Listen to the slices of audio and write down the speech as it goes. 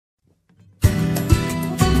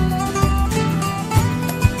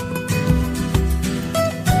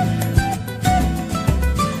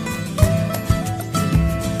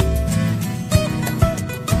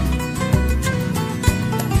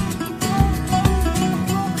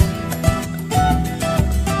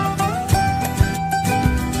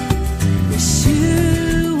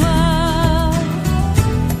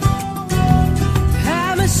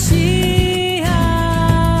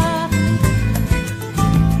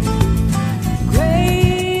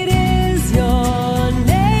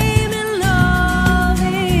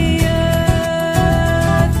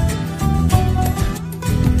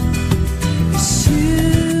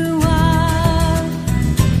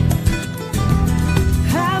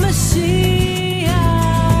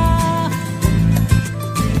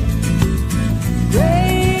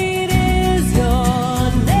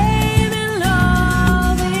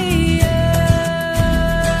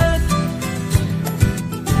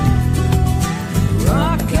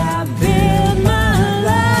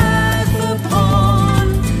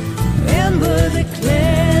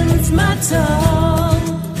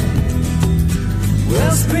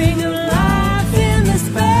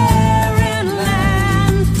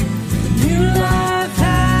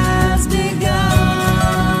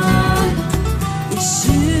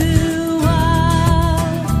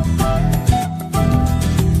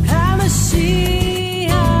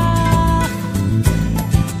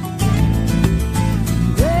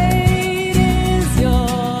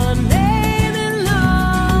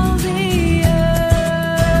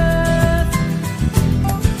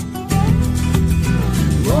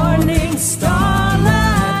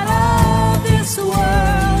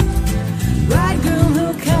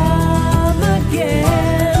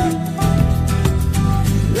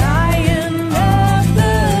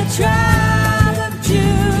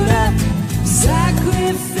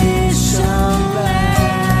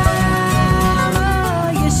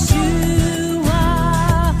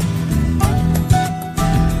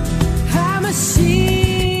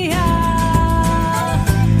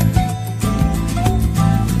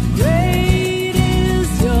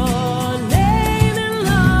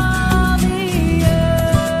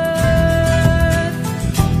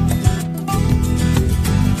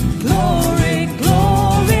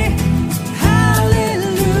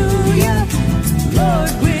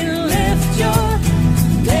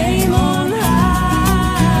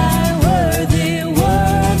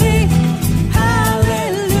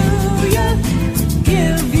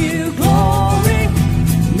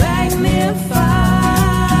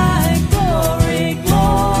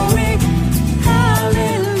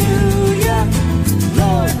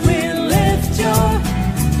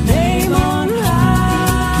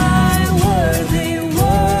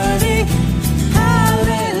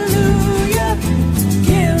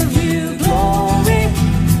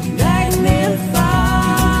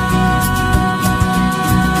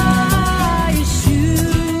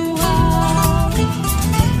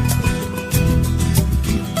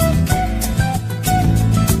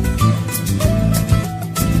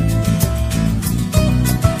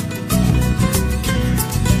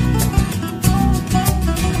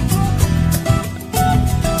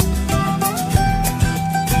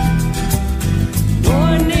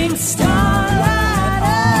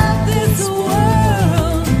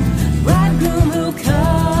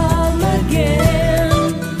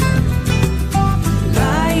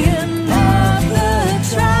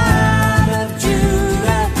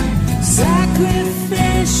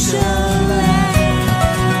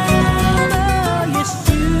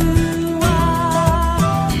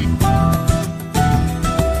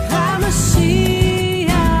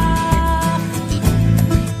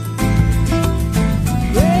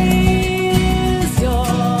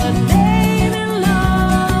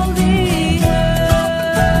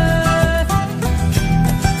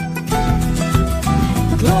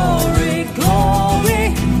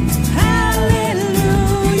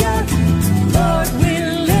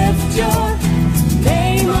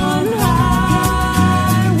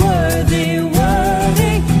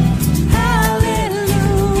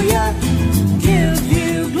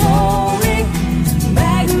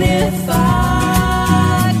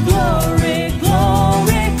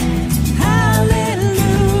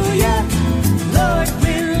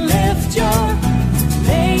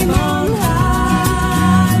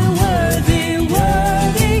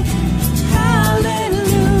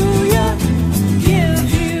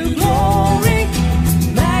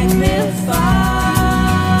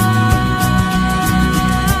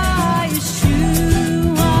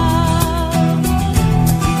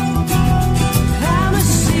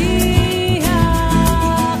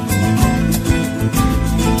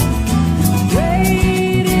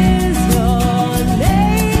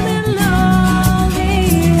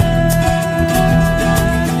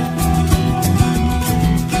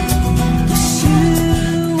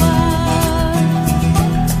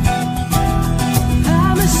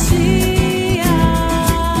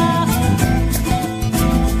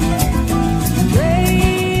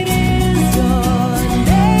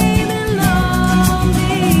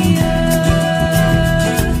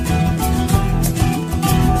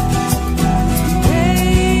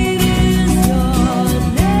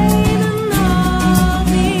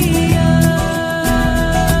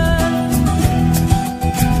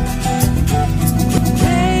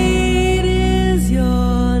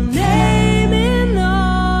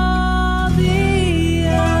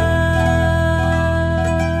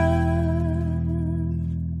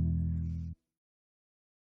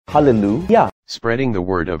Hallelujah. Spreading the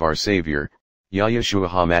word of our Savior, Yahshua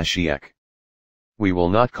HaMashiach. We will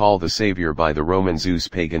not call the Savior by the Roman Zeus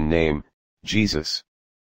pagan name, Jesus.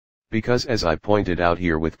 Because as I pointed out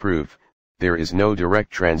here with proof, there is no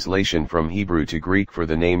direct translation from Hebrew to Greek for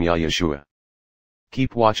the name Yahshua.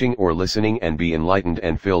 Keep watching or listening and be enlightened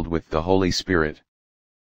and filled with the Holy Spirit.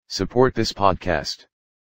 Support this podcast.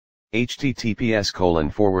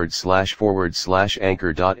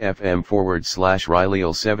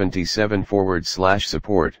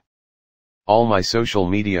 https://anchor.fm/Rileyl77/support. All my social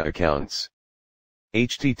media accounts.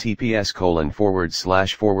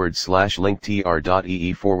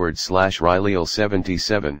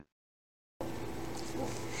 https://linktr.ee/Rileyl77.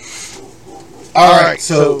 Alright,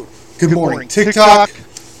 so good morning TikTok,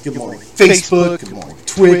 good morning Facebook, good morning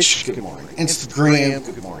Twitch, good morning Instagram,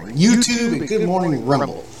 good morning YouTube, and good morning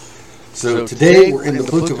Rumble. So today we're in the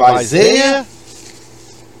book of Isaiah,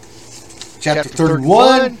 chapter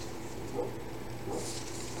 31,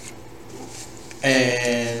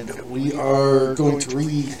 and we are going to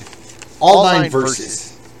read all 9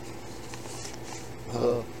 verses.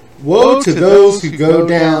 Woe to those who go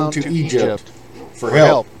down to Egypt for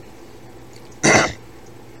help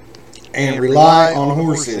and rely on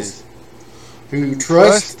horses, who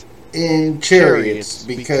trust in chariots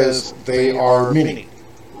because they are many,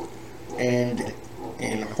 and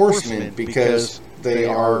in horsemen because they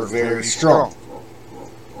are very strong,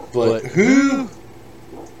 but who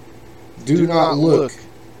do not look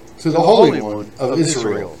to the Holy One of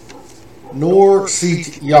Israel, nor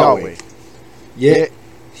seek Yahweh. Yet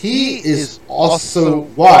he is also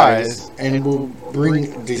wise and will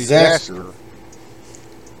bring disaster,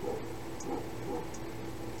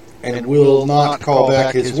 and will not call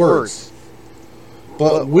back his words,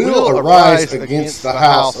 but will arise against the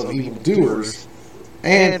house of evildoers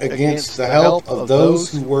and against the help of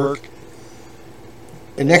those who work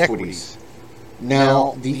iniquities.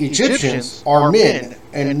 Now the Egyptians are men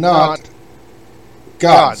and not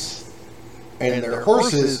gods, and their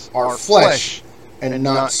horses are flesh and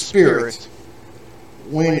not spirit.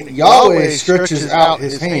 When Yahweh stretches out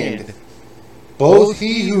his hand, both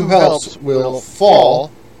he who helps will fall,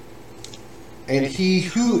 and he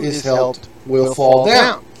who is helped will fall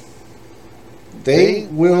down. They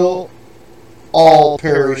will all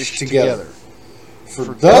perish together. For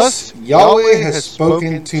thus Yahweh has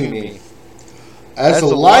spoken to me. As a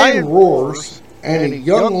lion roars, and a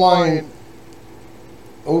young lion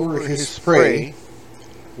over his prey,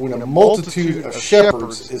 when a multitude of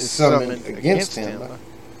shepherds is summoned against him,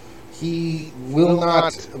 he will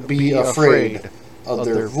not be afraid of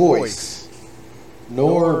their voice,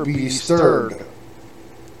 nor be disturbed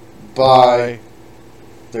by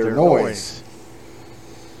their noise.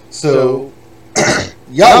 So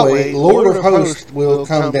Yahweh, Lord of hosts, will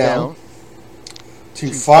come down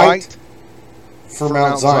to fight for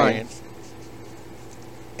Mount Zion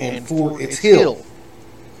and for its hill,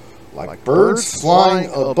 like birds flying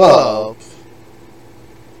above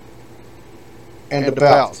and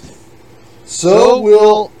about. So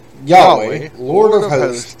will Yahweh, Lord of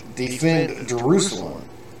hosts, defend Jerusalem.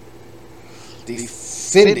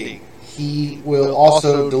 Defending, he will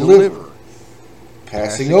also deliver.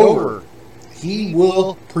 Passing over, he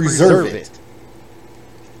will preserve it.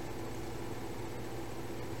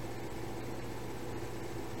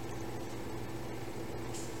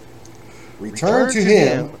 Return to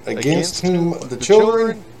him against whom the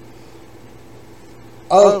children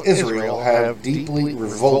of Israel have deeply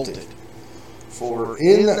revolted. For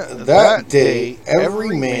in that day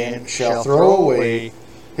every man shall throw away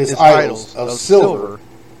his idols of silver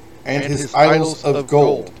and his idols of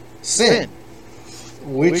gold, sin,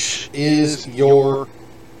 which is your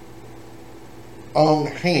own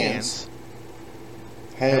hands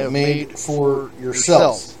have made for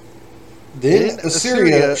yourselves. Then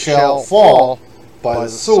Assyria shall fall by the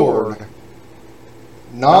sword,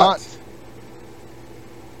 not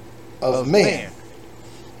of man,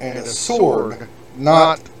 and a sword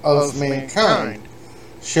not of mankind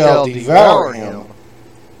shall devour him,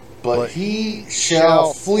 but he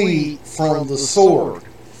shall flee from the sword,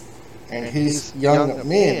 and his young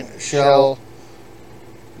men shall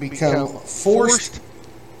become forced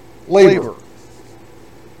labor.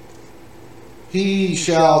 He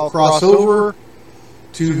shall cross over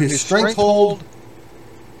to his stronghold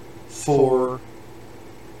for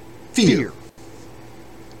fear,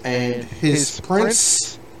 and his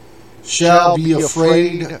prince shall be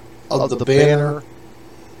afraid of the banner,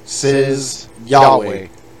 says Yahweh,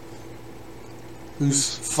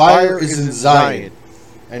 whose fire is in Zion,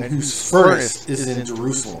 and whose furnace is in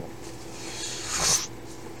Jerusalem.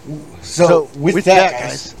 So, with that,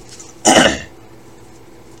 guys,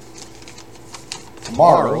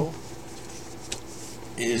 tomorrow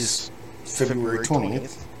is February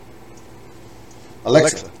 20th.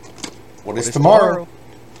 Alexa, what is tomorrow?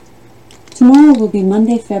 Tomorrow will be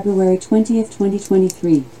Monday, February 20th,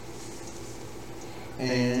 2023.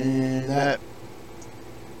 And that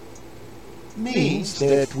means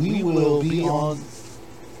that we will be on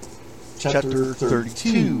chapter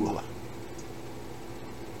 32.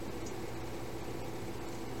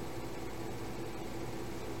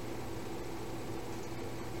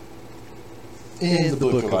 In the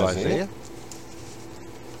book of Isaiah.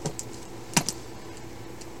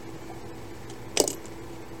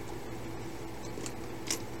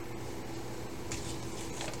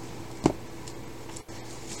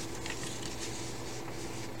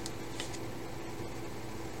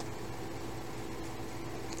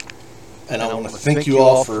 And I want to thank you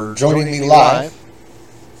all for joining me live.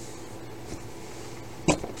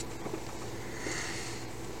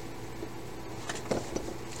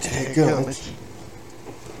 There you go.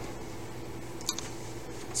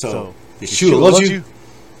 So, Yeshua loves you.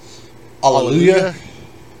 Hallelujah.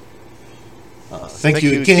 Thank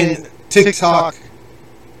you again, TikTok.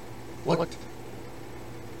 What?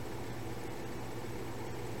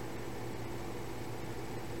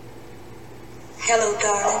 Hello,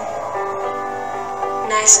 darling.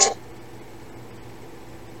 Nice to...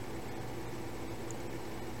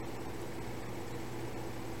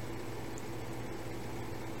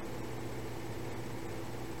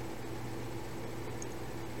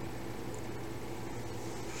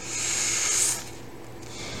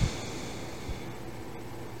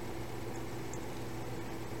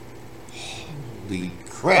 Holy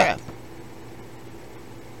crap.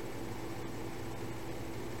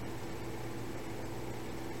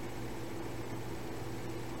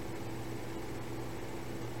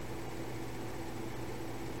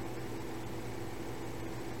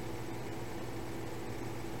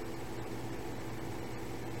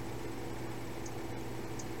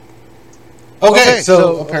 Okay,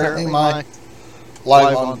 so apparently my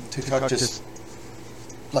live on TikTok just,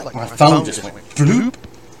 like my phone just went bloop.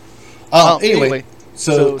 Anyway,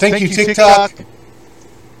 so thank you TikTok,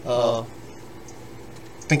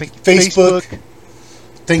 thank you Facebook,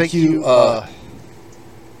 thank you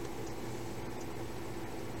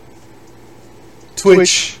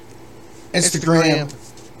Twitch, Instagram,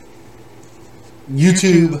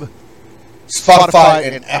 YouTube, Spotify,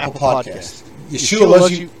 and Apple Podcasts. Yeshua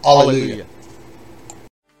loves you. Hallelujah.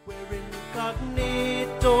 We're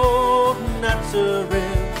incognito,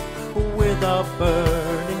 Nazareth, with a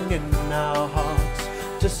burning in our hearts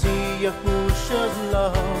to see Yahushua's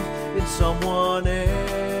love in someone else,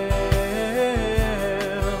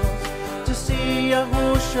 to see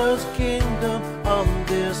Yahushua's kingdom on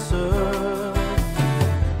this earth.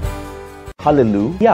 Hallelujah.